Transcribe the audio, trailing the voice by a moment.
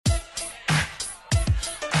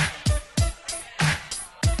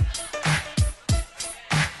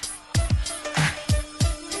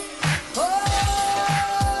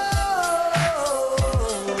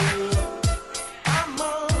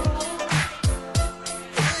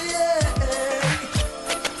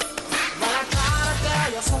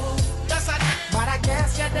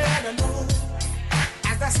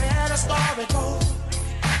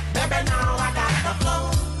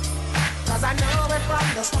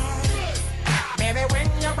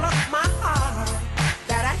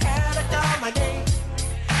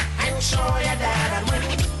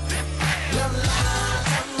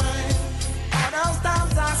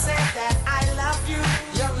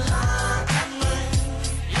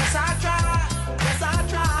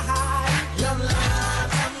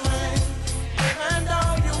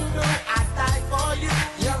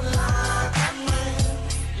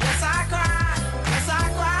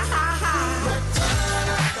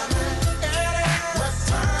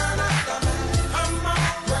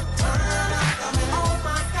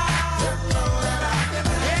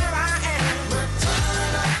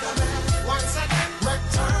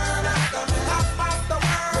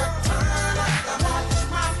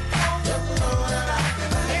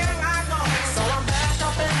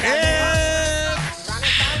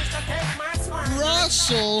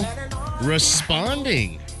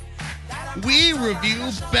responding. We review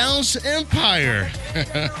Bounce Empire.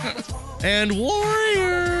 And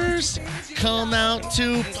Warriors come out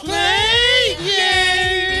to play.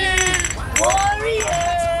 Yay! Warriors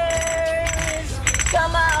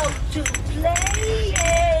come out to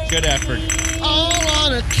play. Good effort. All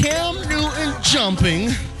on a Cam Newton jumping.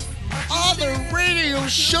 All the radio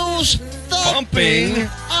shows thumping.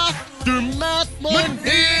 Aftermath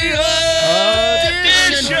Monday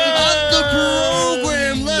edition of the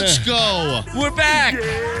program. Let's go. We're back.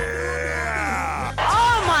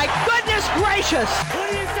 Oh my goodness gracious! Who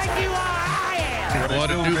do you think you are? I am. What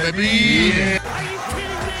to do, baby? Are you kidding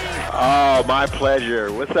me? Oh, my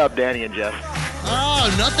pleasure. What's up, Danny and Jeff?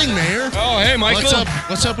 Oh, nothing, Mayor. Oh, hey, Michael. What's up?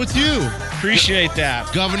 What's up with you, Appreciate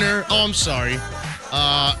that. Governor? Oh, I'm sorry.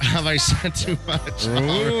 Have I said too much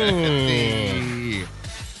already?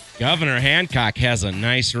 Governor Hancock has a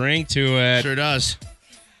nice ring to it. Sure does.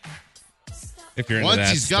 If you're into Once that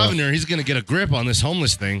he's stuff. governor, he's going to get a grip on this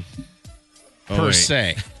homeless thing. Oh, per wait.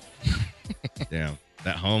 se. Damn,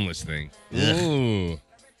 that homeless thing. Ooh.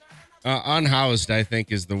 Unhoused, I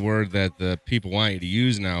think, is the word that the people want you to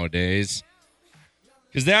use nowadays.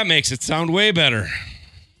 Because that makes it sound way better.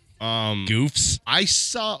 Goofs. I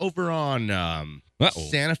saw over on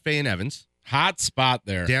Santa Fe and Evans, Hot spot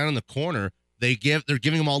there. down in the corner, they're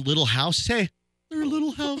giving them all little houses. Hey, they're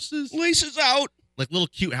little houses. Laces out. Like little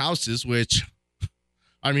cute houses, which,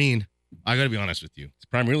 I mean, I got to be honest with you. It's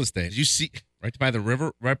prime real estate. Did you see? Right by the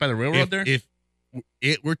river, right by the railroad there? If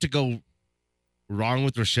it were to go wrong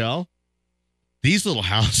with Rochelle, these little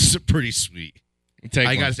houses are pretty sweet. Take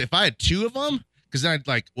I one. got if I had two of them, because then I'd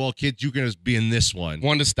like, well, kids, you're going to be in this one.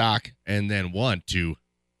 One to stock. And then one to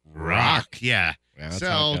rock. Yeah. Yeah, that's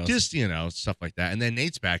how it So goes. just, stuff like that. And then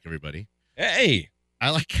Nate's back, everybody. Hey. I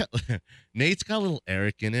like Nate's got a little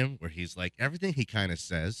Eric in him where he's like, everything he kind of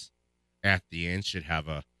says at the end should have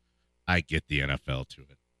a, I get the NFL to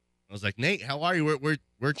it. I was like, Nate, how are you? Where'd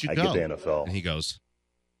you go? I get the NFL. And he goes,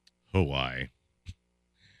 Hawaii.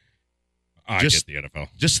 I Just- get the NFL.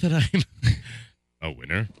 Just that I'm a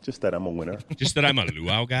winner. Just that I'm a winner. Just that I'm a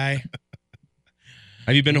luau guy.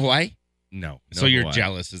 Have you been to Hawaii? No. So you're Hawaii.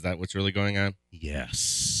 jealous. Is that what's really going on?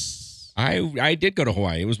 Yes. I did go to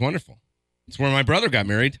Hawaii. It was wonderful. It's where my brother got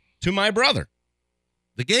married to my brother.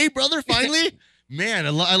 The gay brother finally? Man, I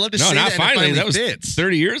love to No, say not that. and it finally. That was fits.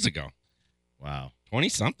 30 years ago. Wow.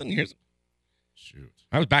 20-something years. Shoot.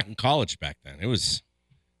 I was back in college back then. There was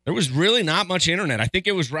really not much internet. I think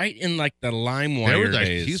it was right in like the LimeWire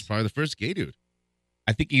days. He's probably the first gay dude.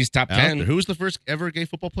 I think he's top out there. 10. Who was the first ever gay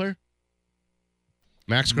football player?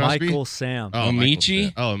 Max Crosby? Michael Sam. Oh,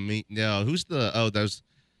 Amici? No, who's the, that was,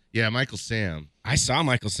 yeah, Michael Sam. I saw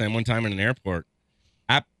Michael Sam one time in an airport.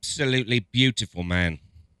 Absolutely beautiful, man.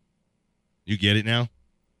 You get it now?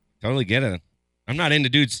 Totally get it. I'm not into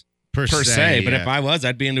dudes Per se, but yeah. if I was,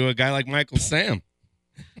 I'd be into a guy like Michael Sam.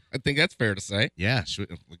 I think that's fair to say. Yeah,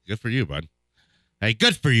 good for you, bud. Hey,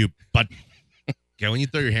 good for you, bud. Okay, when you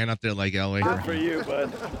throw your hand out there like Elway. Good for you,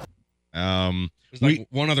 bud. There's like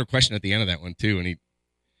one other question at the end of that one, too. And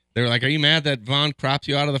they were like, are you mad that Vaughn cropped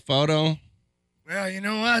you out of the photo? Well, you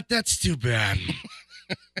know what? That's too bad.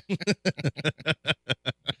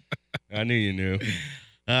 I knew you knew.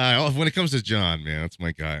 When it comes to John, man, that's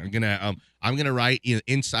my guy. I'm gonna write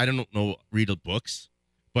inside. I don't know read books,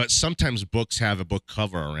 but sometimes books have a book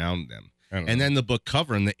cover around them, and then the book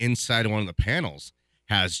cover and the inside of one of the panels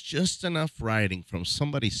has just enough writing from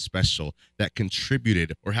somebody special that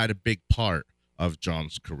contributed or had a big part of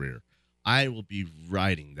John's career. I will be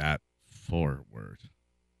writing that forward.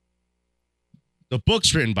 The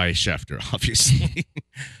book's written by Schefter, obviously,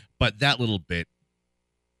 but that little bit,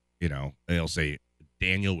 it'll say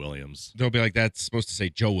Daniel Williams. They'll be like, that's supposed to say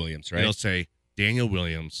Joe Williams, right? It'll say Daniel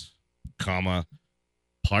Williams, comma,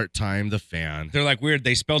 part-time the fan. They're like, weird.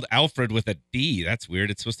 They spelled Alfred with a D. That's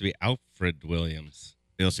weird. It's supposed to be Alfred Williams.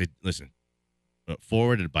 It'll say, listen,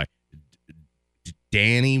 forwarded by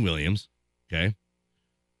Danny Williams, okay?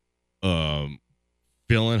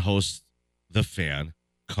 Fill and host the fan,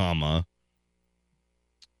 comma,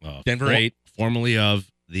 Denver 8. Formerly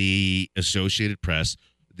of the Associated Press.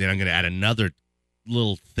 Then I'm going to add another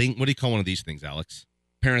little thing. What do you call one of these things, Alex?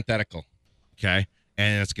 Parenthetical. Okay.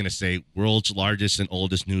 And it's going to say world's largest and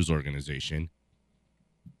oldest news organization.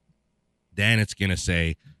 Then it's going to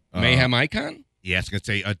say Mayhem Icon? Yeah, it's going to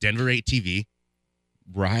say Denver 8 TV.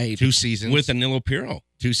 Right. 2 seasons. With Danilo Pirro.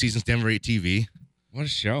 2 seasons Denver 8 TV. What a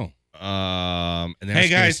show. And then hey, it's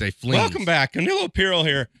going to guys, say Flings. welcome back. Danilo Pirro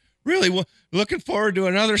here. Really looking forward to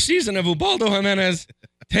another season of Ubaldo Jimenez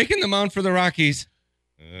taking the mound for the Rockies.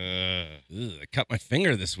 I cut my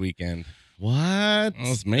finger this weekend. What? I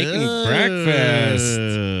was making breakfast.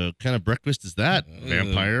 What kind of breakfast is that?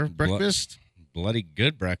 Vampire breakfast? Bloody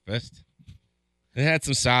good breakfast. It had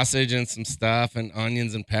some sausage and some stuff and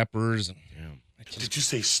onions and peppers. Damn. Did you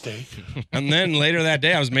say steak? And then later that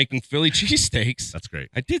day, I was making Philly cheesesteaks. That's great.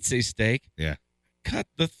 I did say steak. Yeah. Cut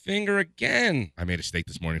the finger again. I made a steak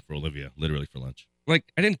this morning for Olivia, literally for lunch.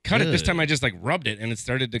 Like, I didn't cut it this Good. time. I just, like, rubbed it, and it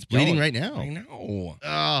started to It's bleeding go. right now. I know.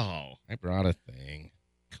 Oh, I brought a thing.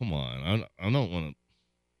 come on. I don't want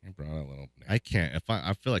to. I brought a little. I can't.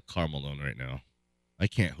 I feel like Carmelo right now. I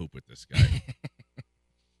can't hoop with this guy.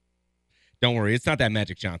 Don't worry. It's not that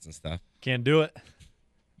Magic Johnson stuff. Can't do it.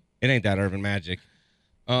 It ain't that Urban Magic.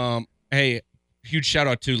 Hey, huge shout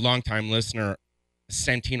out to longtime listener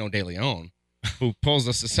Santino De Leon, who pulls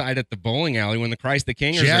us aside at the bowling alley when the Christ the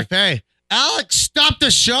King Jeff, hey, Alex, stop the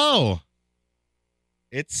show.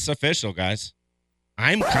 It's official, guys.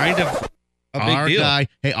 I'm kind of a big Our deal. guy,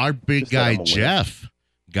 hey, our big Just that guy I'm a winner. Jeff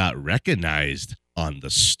got recognized on the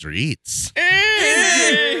streets.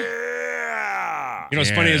 You know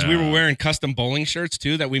what's funny is we were wearing custom bowling shirts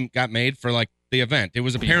too that we got made for like the event. It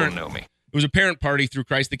was a parent. It was a parent party through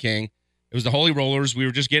Christ the King. It was the Holy Rollers. We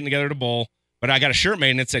were just getting together to bowl. But I got a shirt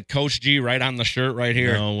made and it said Coach G right on the shirt right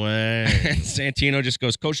here. No way. And Santino just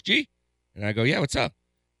goes, Coach G? And I go, yeah, what's up?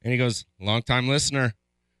 And he goes, long time listener.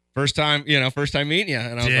 First time meeting you.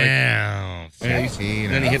 And I was Damn. like,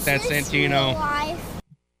 then he hit that Santino.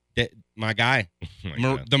 My guy. Oh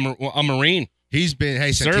my God. A Marine. He's been,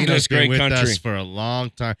 hey, Served Santino's this great been with country. us for a long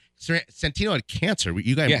time. Santino had cancer.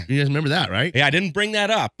 You guys Yeah. remember that, right? Yeah, I didn't bring that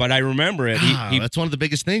up, but I remember it. He That's one of the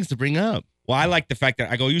biggest things to bring up. well, I like the fact that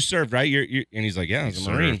I go, you served, right? You're and he's like, yeah, I was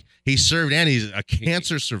a Marine. He served, and he's a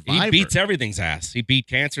cancer survivor. He beats everything's ass. He beat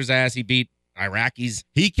cancer's ass. He beat Iraqis.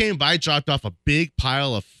 He came by, dropped off a big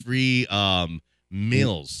pile of free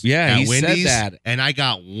meals. Yeah, at he said Wendy's, that. and I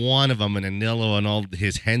got one of them, and Anillo and all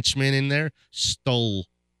his henchmen in there stole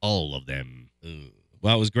all of them.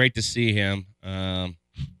 Well, it was great to see him.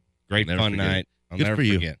 Great Never fun forget night. it. I'll Good never for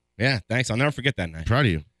you. forget. Yeah, thanks. I'll never forget that night. Proud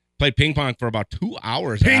of you. Played ping pong for about 2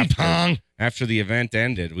 hours. Ping pong. After the event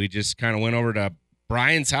ended, we just kind of went over to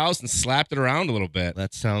Brian's house and slapped it around a little bit.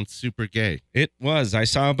 That sounds super gay. It was. I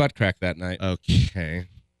saw a butt crack that night. Okay.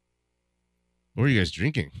 What were you guys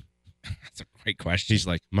drinking? That's a great question. He's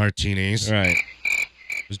like, martinis. Right.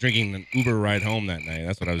 I was drinking an Uber ride home that night.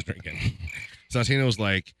 That's what I was drinking. Santino was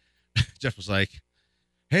like, Jeff was like,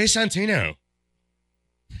 hey, Santino,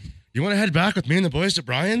 you want to head back with me and the boys to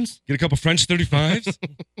Brian's? Get a couple French 35s?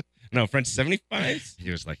 No, French 75s? He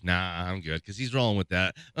was like, nah, I'm good, because he's rolling with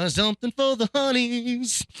that. Something for the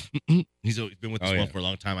honeys. He's been with this one for a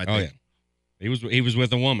long time, I think. Yeah. He was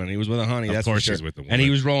with a woman. He was with a honey. Of That's course for sure. he's with a woman. And he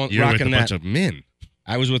was You're rocking with a that. bunch of men.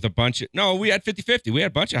 I was with a bunch of... No, we had 50-50. We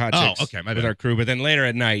had a bunch of hot Oh, chicks okay, my with bad. our crew. But then later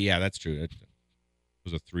at night, yeah, that's true. It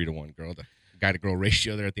was a 3-to-1 girl. The guy-to-girl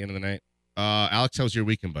ratio there at the end of the night. Alex, how was your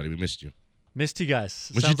weekend, buddy? We missed you. Missed you guys.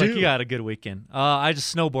 What'd Sounds you like do? you had a good weekend. I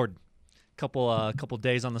just snowboarded. Couple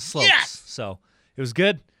days on the slopes. Yes! So it was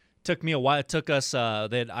good. Took me a while. It took us. They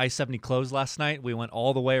had I-70 closed last night. We went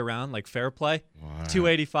all the way around like Fairplay. Wow.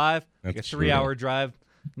 285. Like a That's 3-hour drive.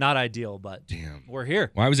 Not ideal, but Damn. we're here.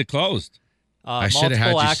 Why was it closed? I shoulda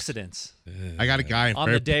had Multiple you accidents I got a guy in on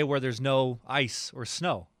Fair- the day where there's no ice or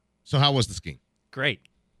snow. So how was the skiing? Great.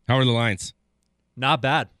 How are the lines? Not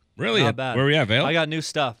bad. Really? Not bad. Where were you at, Vale? I got new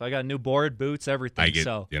stuff. I got new board, boots, everything. I get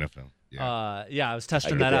so the NFL. Yeah. yeah, I was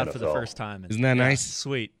testing get that the out for the NFL. first time. and Isn't that yeah, nice?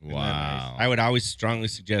 Sweet. Wow. I would always strongly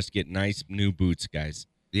suggest get nice new boots, guys.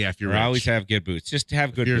 Yeah, if you're Or rich. always have good boots. Just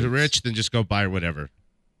have good if you're boots. rich, then just go buy whatever.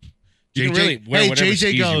 You can really wear whatever JJ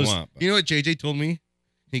skis you goes, want, but- you know what JJ told me?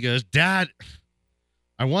 He goes, Dad,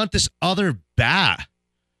 I want this other bat.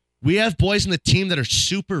 We have boys in the team that are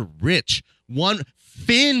super rich.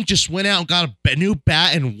 Finn just went out and got a new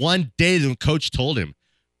bat in one day. The coach told him.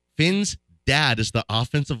 Finn's dad is the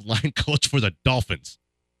offensive line coach for the Dolphins.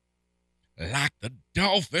 Like the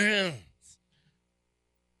Dolphins.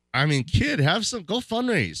 I mean, kid, go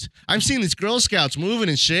fundraise. I'm seeing these Girl Scouts moving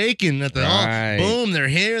and shaking at the Right. boom, they're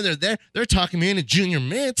here, they're there. They're talking me into junior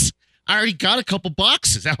mints. I already got a couple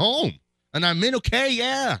boxes at home. And I'm in, okay,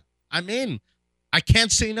 yeah. I'm in. I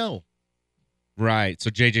can't say no. Right. So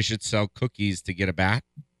JJ should sell cookies to get a bat?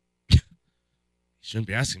 You shouldn't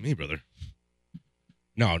be asking me, brother.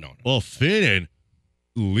 No. Well, Finn and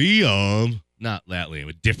Liam. Not that Liam,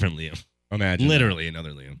 a different Liam. Imagine. Literally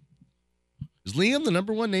another Liam. Is Liam the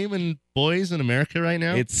number one name in boys in America right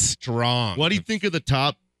now? It's strong. What do you think of the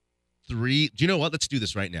top 3? Do you know what? Let's do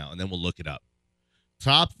this right now, and then we'll look it up.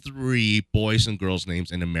 top 3 boys and girls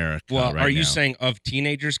names in America. Well, right are you now. saying of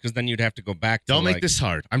teenagers? Because then you'd have to go back to Don't make like, this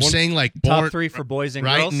hard. I'm One- saying like Top born 3 for boys and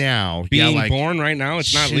right girls. now. being like, born right now.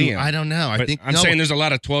 It's not shoot, Liam. I don't know. I But think I'm saying there's a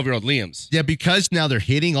lot of 12-year-old Liams. yeah, because now they're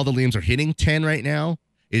hitting. All the Liams are hitting 10 right now.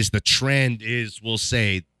 Is the trend? We'll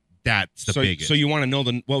say that's the biggest. So you want to know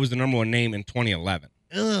what was the number 1 name in 2011?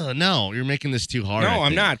 No, you're making this too hard. No, I I'm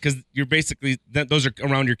think. not, because you're basically those are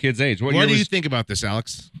around your kid's age. What year do you was- think about this,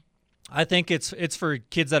 Alex? I think it's for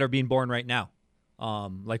kids that are being born right now.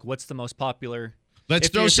 Like what's the most popular? Let's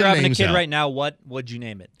if throw you're some having names a kid out. right now, what would you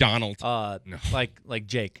name it? Donald? No. Like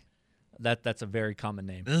Jake. That's a very common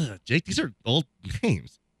name. Jake, these are old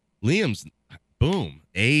names. Liam's, boom.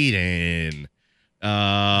 Aiden.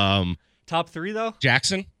 Top 3 though.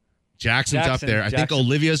 Jackson? Jackson's up there. I think Jackson.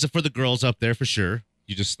 Olivia's for the girls up there for sure.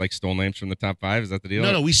 You just like stole names from the top 5? Is that the deal?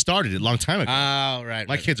 No, we started it a long time ago. Oh, right.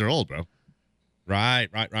 My kids are old, bro. Right.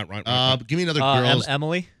 Give me another girls.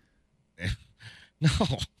 Emily. No.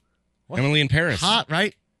 What? Emily in Paris. Hot,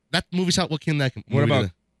 right? That movie's out. What What movie about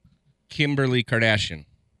did Kimberly Kardashian?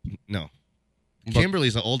 no. What about-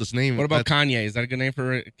 Kimberly's the oldest name. What about That- Kanye? Is that a good name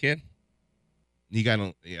for a kid? I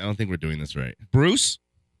don't think we're doing this right. Bruce?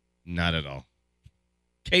 Not at all.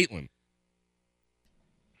 Caitlin?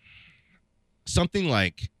 Something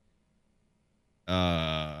like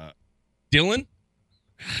Dylan?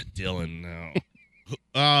 Dylan,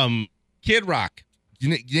 no. Kid Rock?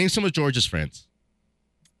 You name some of George's friends.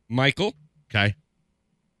 Michael? Okay.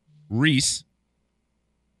 Reese?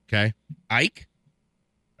 Okay. Ike?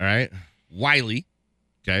 All right. Wiley?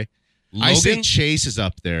 Okay. Logan? I say Chase is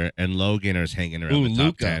up there and Logan is hanging around Ooh, the top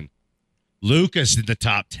Luca. 10. Luca's in the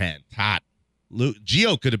top 10. Hot.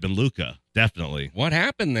 Gio could have been Luca, definitely. What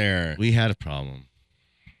happened there? We had a problem.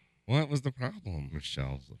 What was the problem?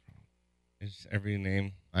 Michelle's the problem. Is every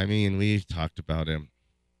name? I mean, we talked about him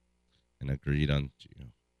and agreed on Gio.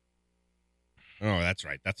 Oh, that's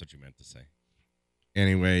right. That's what you meant to say.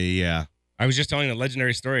 Anyway, yeah. I was just telling a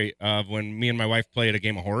legendary story of when me and my wife played a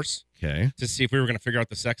game of horse Okay. to see if we were going to figure out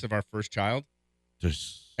the sex of our first child.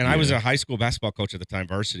 And I was a high school basketball coach at the time,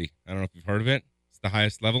 varsity. I don't know if you've heard of it. It's the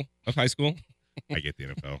highest level of high school. I get the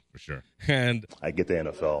NFL for sure. And I get the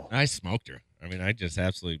NFL. I smoked her. I mean, I just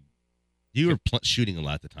absolutely. You were shooting a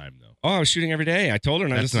lot at the time, though. Oh, I was shooting every day. I told her,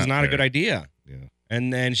 no, That's this is not not a fair. good idea. Yeah.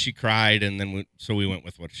 And then she cried, and then we went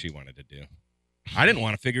with what she wanted to do. I didn't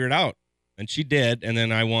want to figure it out, and she did. And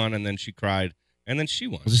then I won, and then she cried, and then she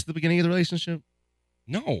won. Was this the beginning of the relationship?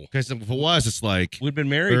 No, Because if it was, it's like we'd been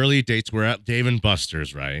married. early dates. We're at Dave and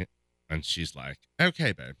Buster's, right? And she's like,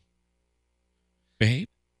 okay, babe. Babe.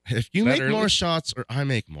 If you Is that make more early? shots or I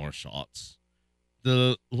make more shots,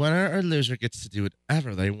 the winner or loser gets to do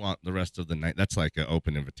whatever they want the rest of the night. That's like an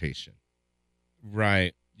open invitation.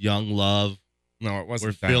 Right. Young love. No, it wasn't.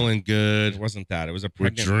 We're that. feeling good. It wasn't that. It was a We're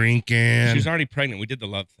pregnant. drinking. She was already pregnant. We did the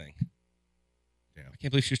love thing. Yeah. I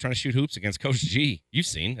can't believe she was trying to shoot hoops against Coach G. You've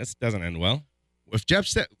seen this doesn't end well. If Jeff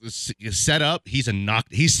is set up, he's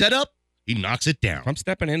set up, he knocks it down. If I'm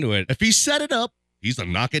stepping into it, If he set it up, he's a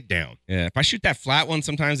knock it down. yeah. If I shoot that flat one,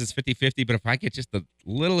 sometimes it's 50-50. But if I get just the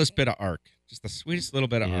littlest bit of arc, just the sweetest little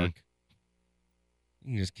bit of Mhm. arc, you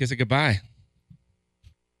can just kiss it goodbye.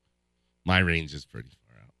 My range is pretty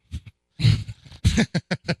far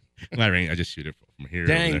out. My range, I just shoot it from here.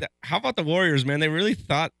 Dang. over there. How about the Warriors, man? They really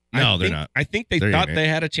thought. No, I they're think- not. I think they They thought ain't they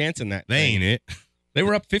had a chance in that. They thing. ain't it. They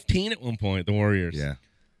were up 15 at one point, the Warriors. Yeah.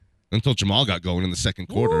 Until Jamal got going in the second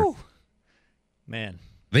quarter. Woo. Man,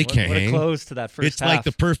 They what, can't what a hang. close to that first It's half. like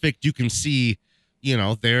the perfect, you can see,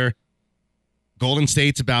 they're Golden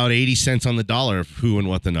State's about 80 cents on the dollar of who and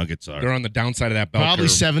what the Nuggets are. They're on the downside of that bell Probably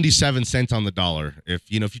curve. 77 cents on the dollar. If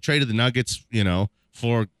you traded the Nuggets,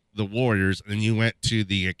 for the Warriors, and you went to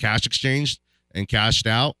the cash exchange and cashed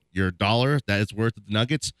out your dollar that is worth of the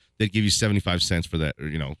Nuggets, they'd give you 75 cents for that,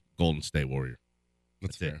 Golden State Warrior.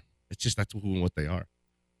 That's it. fair. It's just that's who and what they are.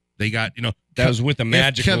 They got, That was with the if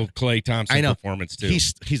magical Klay Thompson I know. performance too.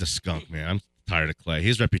 he's a skunk, man. I'm tired of Clay.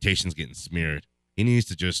 His reputation's getting smeared. He needs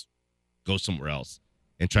to just go somewhere else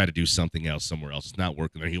and try to do something else somewhere else. It's not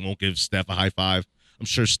working there. He won't give Steph a high five. I'm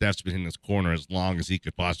sure Steph's been in his corner as long as he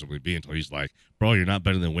could possibly be until he's like, bro, you're not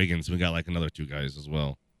better than Wiggins. We got like another 2 guys as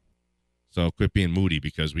well. So quit being moody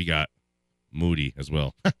because we got Moody as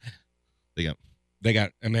well. They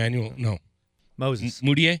got Emmanuel. No, Moses.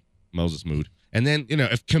 Moutier. Moses Mood. And then,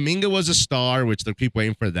 if Kuminga was a star, which they keep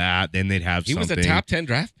waiting for that, then they'd have He something. was a top 10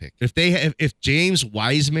 draft pick. If James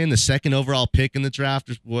Wiseman, the second overall pick in the draft,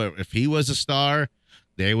 if he was a star,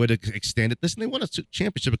 they would have extended this. And they won a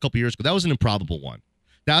championship a couple years ago. That was an improbable one.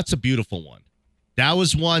 That's a beautiful one. That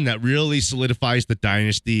was one that really solidifies the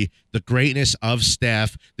dynasty, the greatness of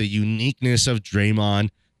Steph, the uniqueness of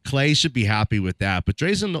Draymond. Clay should be happy with that. But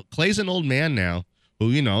Clay's an old man now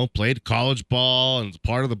who, played college ball and is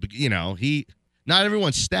part of the, not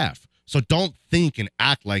everyone's Steph. So don't think and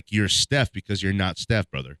act like you're Steph because you're not Steph,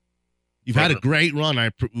 brother. You've had a great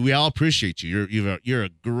run. We all appreciate you. You're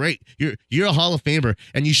a Hall of Famer,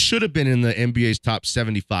 and you should have been in the NBA's top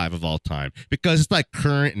 75 of all time because it's like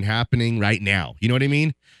current and happening right now. You know what I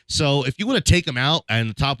mean? So if you want to take him out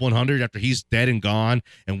and the top 100 after he's dead and gone,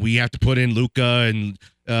 and we have to put in Luka and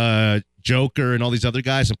Joker and all these other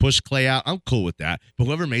guys and push Clay out, I'm cool with that. But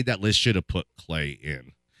whoever made that list should have put Clay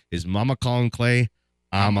in. Is Mama calling Clay?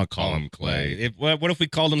 I'ma call him Clay. What if we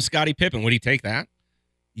called him Scottie Pippen? Would he take that?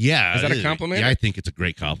 Yeah. Is that a compliment? Yeah, I think it's a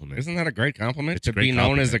great compliment. Isn't that a great compliment? It's a to great be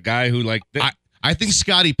known compliment. as a guy who I think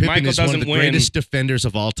Scottie Pippen Michael is one of the doesn't greatest defenders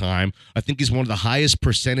of all time. I think he's one of the highest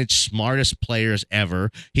percentage, smartest players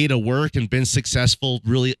ever. He'd have worked and been successful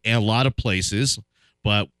really in a lot of places,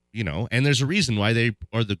 but and there's a reason why they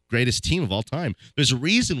are the greatest team of all time. There's a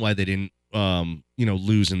reason why they didn't,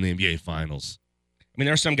 lose in the NBA Finals. I mean,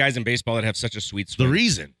 there are some guys in baseball that have such a sweet swing. The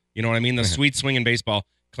reason. You know what I mean? The sweet swing in baseball.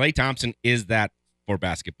 Klay Thompson is that for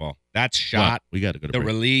basketball. That shot, we got to go to the break.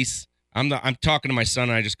 release. I'm talking to my son,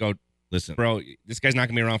 and I just go, listen, bro, this guy's not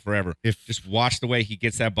going to be around forever. Just watch the way he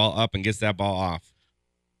gets that ball up and gets that ball off.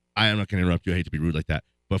 I am not going to interrupt you. I hate to be rude like that.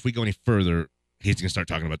 But if we go any further, he's going to start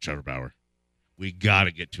talking about Trevor Bauer. We got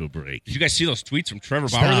to get to a break. Did you guys see those tweets from Trevor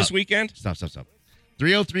Bauer this weekend? Stop.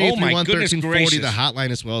 303-831-1340, the hotline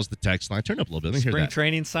as well as the text line. Turn up a little bit. Let me hear Spring that.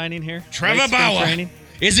 training signing here. Trevor Bauer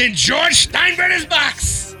is in George Steinbrenner's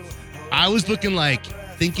box. I was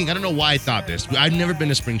thinking, I don't know why I thought this. I've never been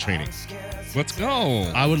to spring training. Let's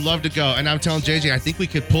go. I would love to go. And I'm telling JJ, I think we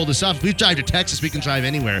could pull this off. If we drive to Texas, we can drive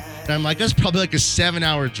anywhere. And I'm like, that's probably like a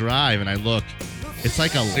 7-hour drive. And I look, it's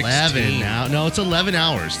like 11 now. No, it's 11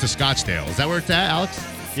 hours to Scottsdale. Is that where it's at, Alex?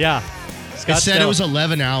 Yeah. It said it was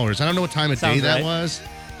 11 hours. I don't know what time of day that right. was.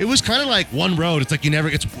 It was kind of like one road. It's like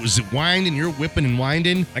was it winding? You're whipping and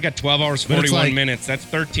winding. I got 12 hours, 41 minutes. That's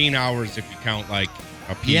 13 hours if you count a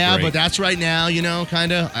pee break. But that's right now,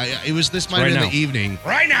 kind of. It was this might right be in now. the evening.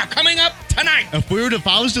 Right now, coming up tonight. If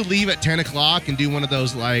I was to leave at 10 o'clock and do one of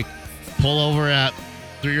those pull over at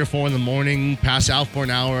 3 or 4 in the morning, pass out for an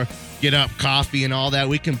hour, get up, coffee and all that,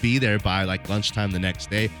 we can be there by lunchtime the next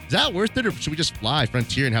day. Is that worth it, or should we just fly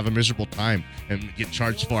Frontier and have a miserable time and get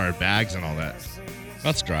charged for our bags and all that?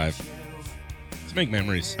 Let's drive. Let's make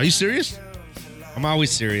memories. Are you serious? I'm always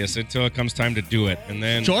serious until it comes time to do it. And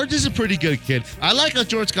then George is a pretty good kid. I like how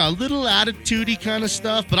George got a little attitude-y kind of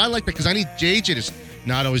stuff, but I like that because I need JJ to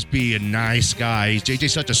not always be a nice guy.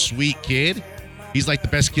 JJ's such a sweet kid. He's like the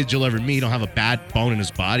best kid you'll ever meet. He don't have a bad bone in his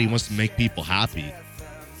body. He wants to make people happy.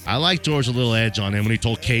 I like George a little edge on him when he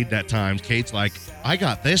told Cade that time. Cade's like, I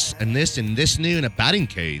got this and this and this new in a batting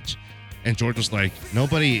cage. And George was like,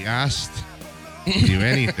 nobody asked to do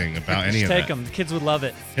anything about any of that. Take them. The kids would love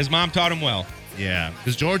it. His mom taught him well. Yeah,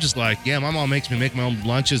 because George is like, yeah, my mom makes me make my own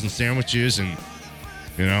lunches and sandwiches, and,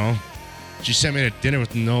 she sent me to dinner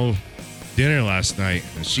with no dinner last night,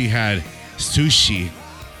 and she had sushi.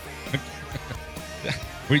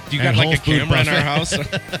 Do you got a camera in our house?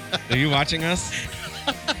 Are you watching us?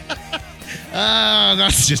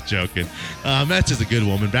 That's just joking. Metz is a good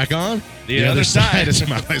woman. Back on the other side is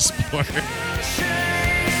my sport.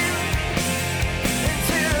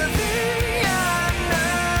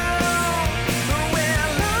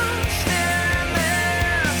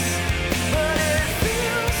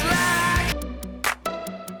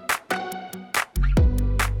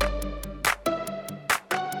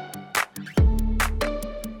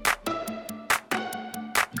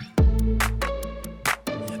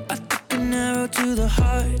 To the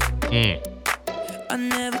heart. I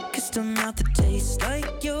never kissed a mouth that tastes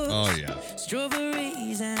like yours. Oh, yeah.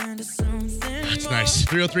 Strawberries and something. That's nice.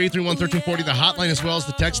 303-331-1340, the hotline as well as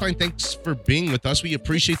the text line. Thanks for being with us. We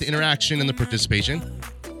appreciate the interaction and the participation.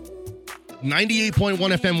 98.1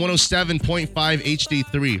 FM, 107.5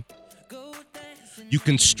 HD3. You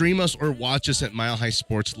can stream us or watch us at Mile High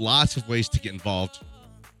Sports. Lots of ways to get involved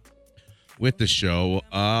with the show.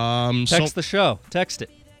 Text the show. Text it.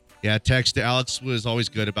 Yeah, text. Alex was always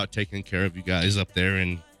good about taking care of you guys up there,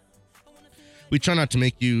 and we try not to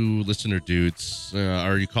make you listener dudes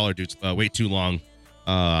or you caller dudes wait too long.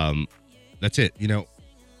 That's it.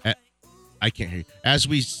 I can't hear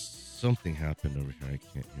you. Something happened over here. I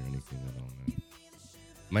can't hear anything at all now.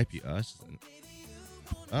 Might be us.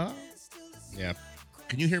 Yeah.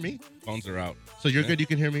 Can you hear me? Phones are out. So you're good? You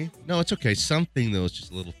can hear me? No, it's okay. Something, though, it's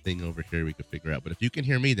just a little thing over here we could figure out. But if you can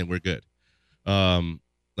hear me, then we're good.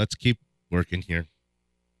 Let's keep working here.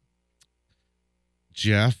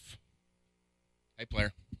 Jeff. Hey,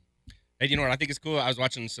 player. Hey, you know what I think is cool? I was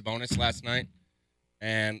watching Sabonis last night,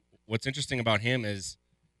 and what's interesting about him is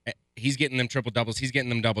he's getting them triple doubles. He's getting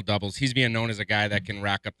them double doubles. He's being known as a guy that can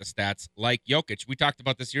rack up the stats like Jokic. We talked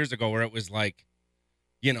about this years ago where it was like,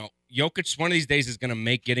 you know, Jokic one of these days is going to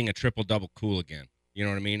make getting a triple double cool again. You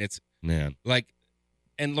know what I mean? It's like,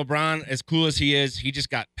 and LeBron, as cool as he is, he just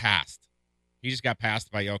got passed. He just got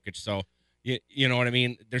passed by Jokic. So, you know what I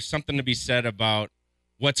mean? There's something to be said about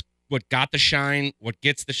what got the shine, what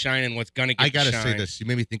gets the shine, and what's going to get the shine. I got to say this. You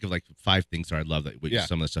made me think of like 5 things. So I love that.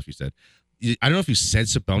 Some of the stuff you said. I don't know if you said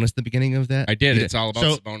Sabonis at the beginning of that. I did. It's all about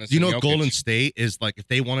Sabonis. You know, Jokic. Golden State is like if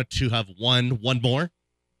they wanted to have one more.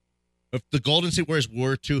 If the Golden State Warriors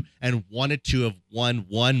were to and wanted to have won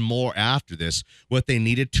one more after this, what they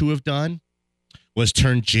needed to have done was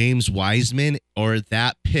turn James Wiseman or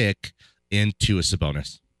that pick into a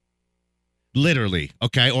Sabonis. Literally,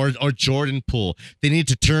 okay, or Jordan Poole. They need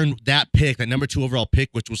to turn that pick, that number 2 overall pick,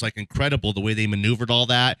 which was like incredible the way they maneuvered all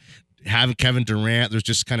that. Having Kevin Durant, there's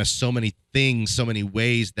just kind of so many things, so many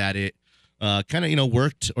ways that it kind of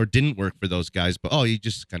worked or didn't work for those guys. But you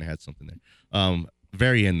just kind of had something there.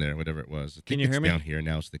 Very in there, whatever it was. Can you hear me down here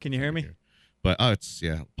now? Can you hear me? Here. But it's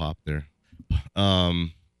pop there.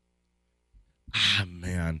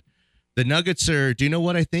 Man, the Nuggets are. Do you know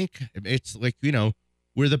what I think? It's like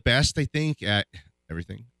we're the best, I think, at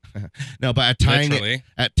everything. No, but at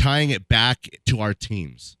tying it back to our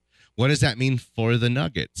teams. What does that mean for the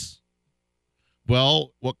Nuggets?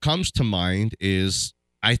 Well, what comes to mind is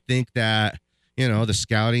I think that, the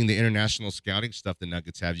scouting, the international scouting stuff the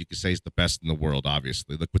Nuggets have, you could say is the best in the world,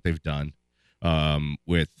 obviously. Look what they've done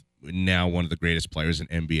with now one of the greatest players in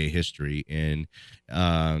NBA history in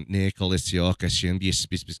Nicolas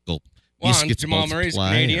Jokic. Well, and Jamal Murray's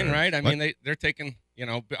Canadian, right? I mean, they're taking,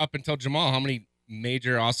 up until Jamal, how many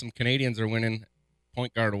major awesome Canadians are winning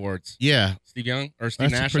point guard awards? Yeah. Steve Young or That's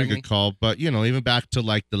Steve Nash? That's a pretty good call. But, even back to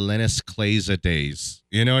like the Lennis Kleza days.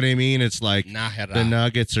 You know what I mean? It's like the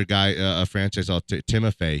Nuggets are a franchise,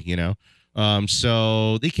 Timofey,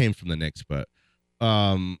 So they came from the Knicks. But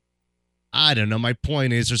I don't know. My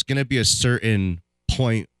point is there's going to be a certain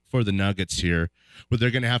point for the Nuggets here where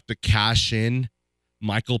they're going to have to cash in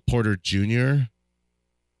Michael Porter Jr.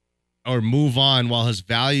 or move on while his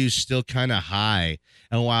value's still kind of high.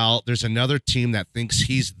 And while there's another team that thinks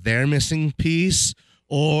he's their missing piece,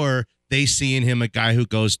 or they see in him a guy who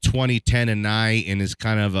goes 20, 10 a night and is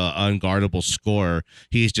kind of an unguardable scorer.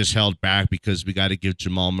 He's just held back because we got to give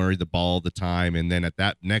Jamal Murray the ball all the time. And then at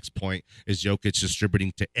that next point is Jokic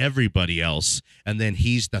distributing to everybody else. And then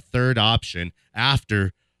he's the third option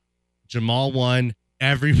after Jamal won,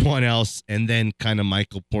 everyone else, and then kind of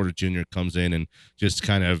Michael Porter Jr. comes in and just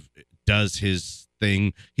kind of does his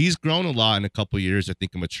thing. He's grown a lot in a couple of years, I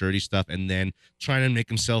think, of maturity stuff, and then trying to make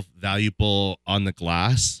himself valuable on the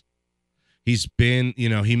glass. He's been,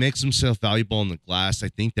 he makes himself valuable on the glass. I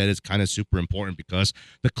think that is kind of super important because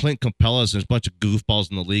the Clint Capellas, there's a bunch of goofballs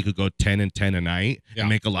in the league who go 10 and 10 a night and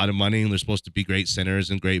make a lot of money, and they're supposed to be great centers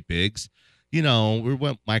and great bigs. We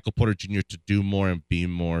want Michael Porter Jr. to do more and be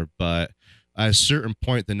more, but at a certain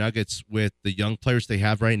point, the Nuggets, with the young players they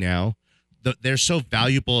have right now, they're so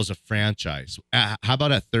valuable as a franchise. How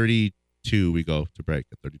about at 32? We go to break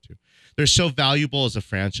at 32. They're so valuable as a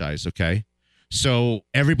franchise, okay? So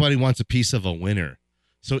everybody wants a piece of a winner.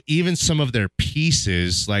 So even some of their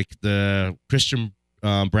pieces, like the Christian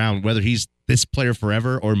Brown, whether he's this player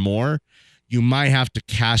forever or more, you might have to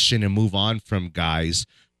cash in and move on from guys.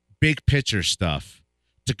 Big picture stuff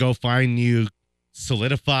to go find you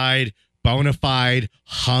solidified, bona fide,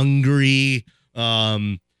 hungry,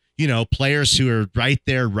 players who are right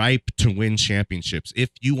there, ripe to win championships.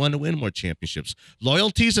 If you want to win more championships,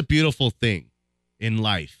 loyalty is a beautiful thing in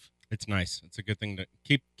life. It's nice. It's a good thing to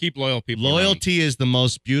keep loyal people. Loyalty is the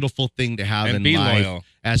most beautiful thing to have in life. Loyal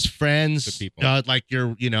as friends, to people. Like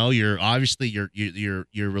your obviously your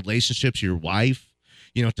relationships, your wife.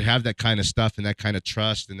 To have that kind of stuff and that kind of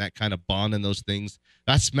trust and that kind of bond and those things.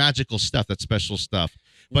 That's magical stuff. That's special stuff.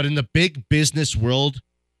 But in the big business world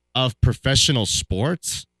of professional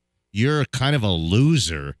sports, you're kind of a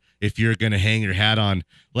loser if you're going to hang your hat on,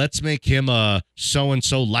 let's make him a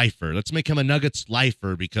so-and-so lifer. Let's make him a Nuggets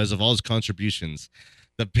lifer because of all his contributions.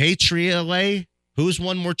 The Patriot way, who's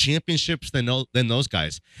won more championships than those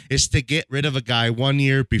guys, is to get rid of a guy 1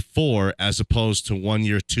 year before as opposed to 1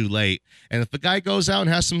 year too late. And if a guy goes out and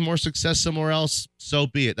has some more success somewhere else, so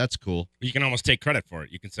be it. That's cool. You can almost take credit for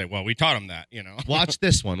it. You can say, well, we taught him that, Watch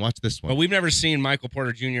this one. But we've never seen Michael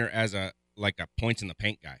Porter Jr. as a points in the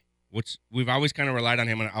paint guy, which we've always kind of relied on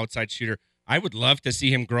him, an outside shooter. I would love to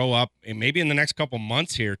see him grow up, and maybe in the next couple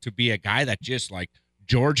months here, to be a guy that just like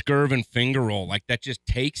George Gervin finger roll, like that just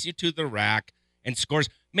takes you to the rack and scores.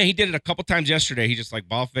 Man, he did it a couple times yesterday. He just like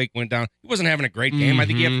ball fake, went down. He wasn't having a great game. I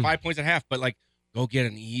think he had 5 points at half, but like go get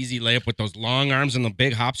an easy layup with those long arms and the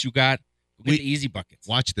big hops you got. Go get the easy buckets.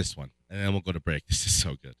 Watch this one, and then we'll go to break. This is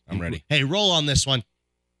so good. I'm ready. Hey, roll on this one.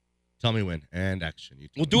 Tell me when. And action.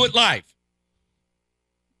 We'll do it live.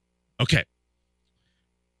 Okay.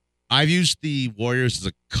 I've used the Warriors as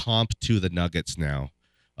a comp to the Nuggets now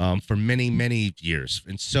for many, many years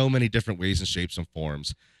in so many different ways and shapes and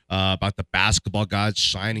forms. About the basketball gods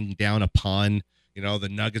shining down upon, the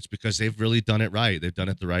Nuggets because they've really done it right. They've done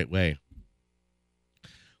it the right way.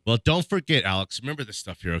 Well, don't forget, Alex. Remember this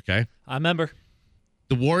stuff here, okay? I remember.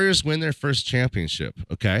 The Warriors win their first championship,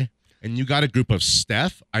 okay? And you got a group of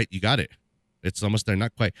Steph. You got it. It's almost there,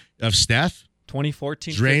 not quite. Of Steph,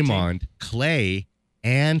 2014, Draymond, 15. Clay,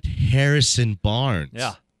 and Harrison Barnes.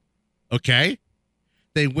 Yeah. Okay?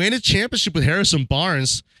 They win a championship with Harrison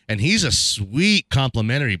Barnes, and he's a sweet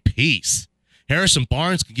complementary piece. Harrison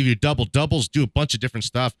Barnes can give you double-doubles, do a bunch of different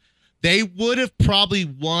stuff. They would have probably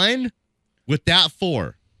won with that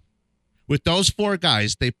four. With those four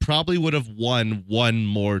guys, they probably would have won one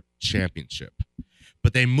more championship.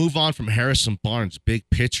 But they move on from Harrison Barnes' big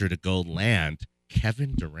pitcher to go land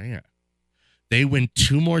Kevin Durant. They win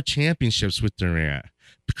 2 more championships with Durant,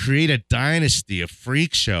 create a dynasty, a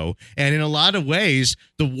freak show. And in a lot of ways,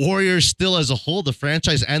 the Warriors still as a whole, the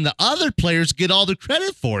franchise and the other players get all the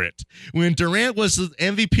credit for it. When Durant was the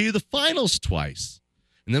MVP of the finals twice.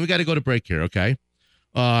 And then we got to go to break here, okay?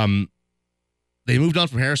 They moved on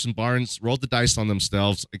from Harrison Barnes, rolled the dice on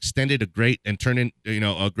themselves, extended a great and turned in,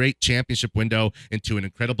 a great championship window into an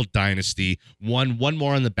incredible dynasty. Won one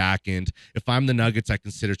more on the back end. If I'm the Nuggets, I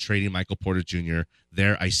consider trading Michael Porter Jr.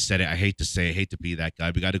 There, I said it. I hate to say, I hate to be that guy.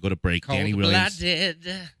 We got to go to break. Danny Williams,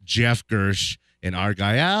 Jeff Gersh, and our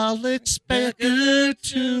guy Alex Becker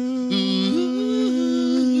too.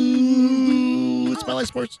 It's My Life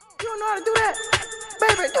Sports. You don't know how to do that?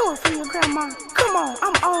 Baby, do it for your grandma. Come on,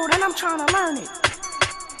 I'm old and I'm trying to learn it.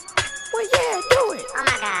 Well, yeah, do it. Oh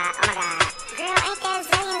my God. Girl, ain't that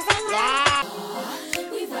zing?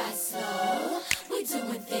 Yeah. We ride slow. We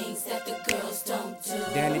doing things that the girls don't do.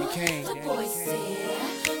 Danny the King. The boys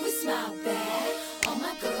stare. We smile back. All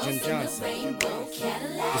my girls Jim in Johnson. the rainbow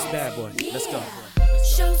Cadillac. This bad boy. Let's go.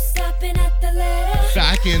 Show stopping at the ladder.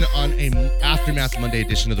 Back in on a Aftermath Monday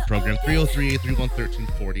edition of the program,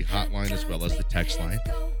 303-831-1340 hotline as well as the text line.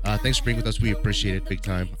 Thanks for being with us. We appreciate it big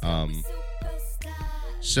time.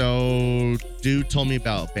 So, dude told me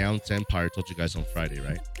about Bounce Empire. I told you guys on Friday,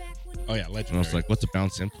 right? Oh, yeah, legendary. And I was like, what's a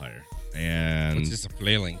Bounce Empire? And What's this, a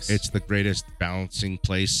flailings? it's the greatest bouncing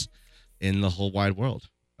place in the whole wide world.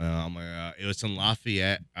 It was in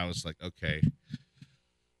Lafayette. I was like, okay,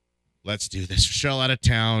 let's do this. Shell out of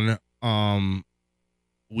town.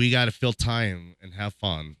 We got to fill time and have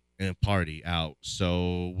fun and party out.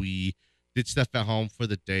 So we did stuff at home for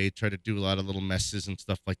the day, try to do a lot of little messes and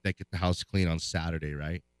stuff like that, get the house clean on Saturday,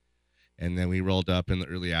 right? And then we rolled up in the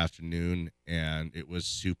early afternoon, and it was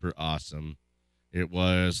super awesome. It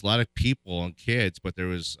was a lot of people and kids, but there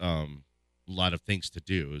was a lot of things to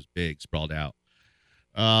do. It was big, sprawled out.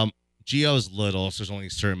 Gio's little, so there's only a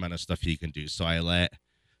certain amount of stuff he can do. So I let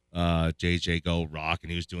JJ go rock,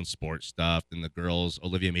 and he was doing sports stuff. And the girls,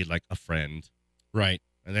 Olivia made like a friend. right.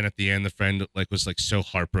 And then at the end, the friend was so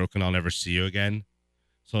heartbroken, I'll never see you again.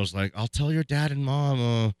 So I was like, I'll tell your dad and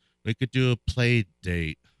mom we could do a play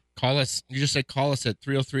date. Call us. You just say call us at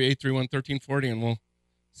 303-831-1340, and we'll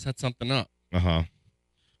set something up. Uh-huh.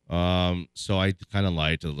 So I kind of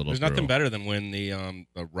lied to the little There's girl. nothing better than when the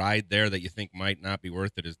ride there that you think might not be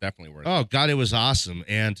worth it is definitely worth it. Oh, God, it was awesome.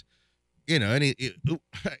 And,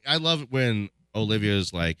 I love it when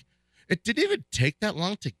Olivia's like, it didn't even take that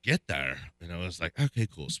long to get there. It was like, okay,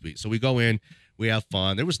 cool, sweet. So we go in, we have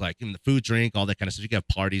fun. There was the food, drink, all that kind of stuff. You can have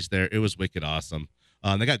parties there. It was wicked awesome.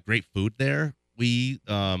 They got great food there. I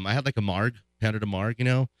had a marg, pounded a marg,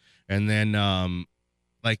 and then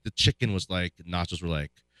the chicken was nachos were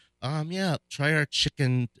yeah, try our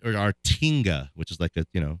chicken or our tinga, which is a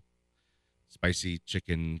spicy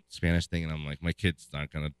chicken Spanish thing. And I'm like, my kids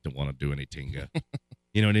aren't gonna want to do any tinga.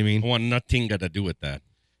 You know what I mean? I want nothing to do with that.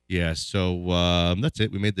 Yeah, so that's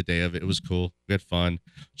it. We made the day of it. It was cool. We had fun.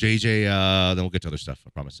 JJ, then we'll get to other stuff, I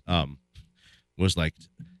promise. Was like,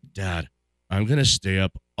 Dad, I'm going to stay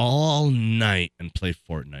up all night and play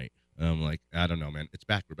Fortnite. And I'm like, I don't know, man. It's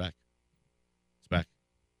back. We're back. It's back.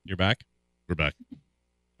 You're back? We're back.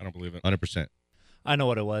 I don't believe it. 100%. I know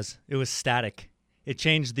what it was. It was static. It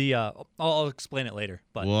changed the I'll explain it later,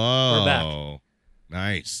 but Whoa. we're back.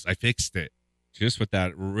 Nice. I fixed it. just with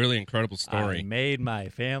that really incredible I story. made my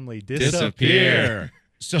family Disappear.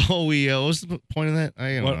 So what was the point of that?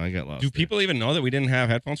 I don't What- know. I got lost. Do there. people even know that we didn't have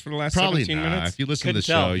headphones for the last Probably 17 not. minutes? If you listen Couldn't to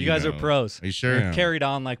the tell. show, You guys are know. pros. Are you sure? Yeah. Carried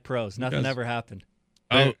on like pros. Nothing does? ever happened.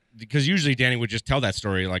 Oh, because usually Danny would just tell that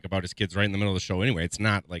story like about his kids right in the middle of the show anyway. It's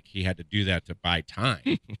not like he had to do that to buy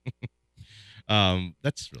time.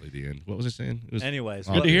 That's really the end. What was I saying? It was, Anyways,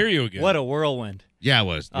 Good to hear you again. What a whirlwind. yeah, it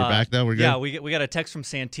was. We're back though. We're good. Yeah, we got a text from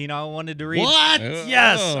Santino I wanted to read. What? Oh,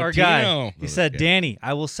 Yes, our guy. Tino. He said, Yeah. Danny,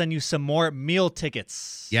 I will send you some more meal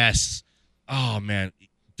tickets. Yes. Oh man,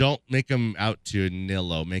 don't make them out to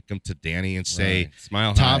Nilo. Make them to Danny and say Right.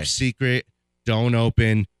 Smile top high. secret. Don't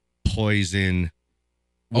open. Poison.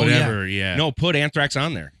 Oh, Whatever. Yeah. No, put anthrax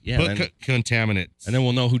on there. Yeah. Put then- contaminants. and then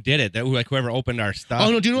we'll know who did it. That like whoever opened our stuff.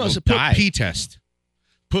 oh no, do you know what? will So put die. P test.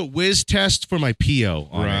 Put whiz test for my PO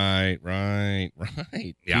on it. Right.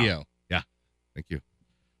 Yeah. Theo. Thank you.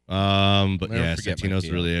 But Never yeah, forget my Santino's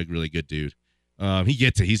Theo. really a really good dude. He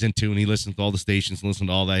gets it. He's in tune. He listens to all the stations, listens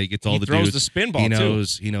to all that. He gets all He the throws dudes. the spin ball he too.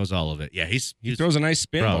 knows. He knows all of it. Yeah, He he's throws a nice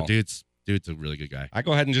spin bro. ball. Dude's a really good guy. I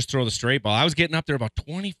go ahead and just throw the straight ball. I was getting up there about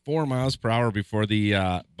 24 miles per hour before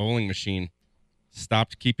the bowling machine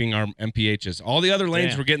stopped keeping our MPHs. All the other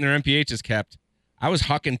lanes Damn. were getting their MPHs kept. I was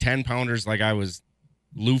hucking 10-pounders like I was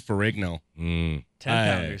Lou Ferrigno. 10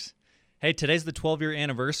 pounders. Hey, today's the 12-year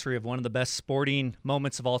anniversary of one of the best sporting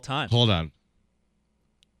moments of all time. Hold on.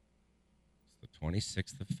 The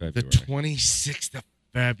 26th of The February. 26th of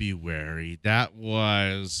February. That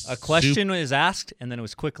was A question was asked, and then it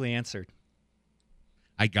was quickly answered.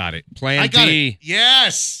 I got it. Plan I got B. it.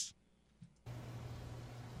 Yes.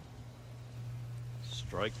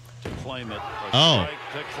 Strike to claim it. Oh. Strike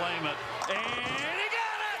to claim it. And he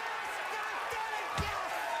got it!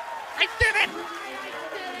 I did it!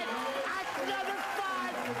 That's number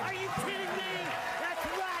 5. Are you kidding me? That's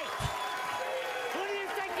right. Who do you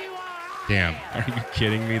think you are? Damn. Are you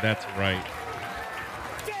kidding me? That's right.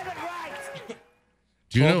 Get it right.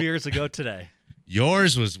 Do you 12 know years ago today.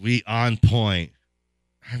 yours was on point?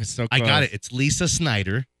 I was so I close. got it. It's Lisa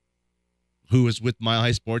Snyder, who was with Mile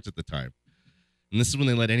High Sports at the time. And this is when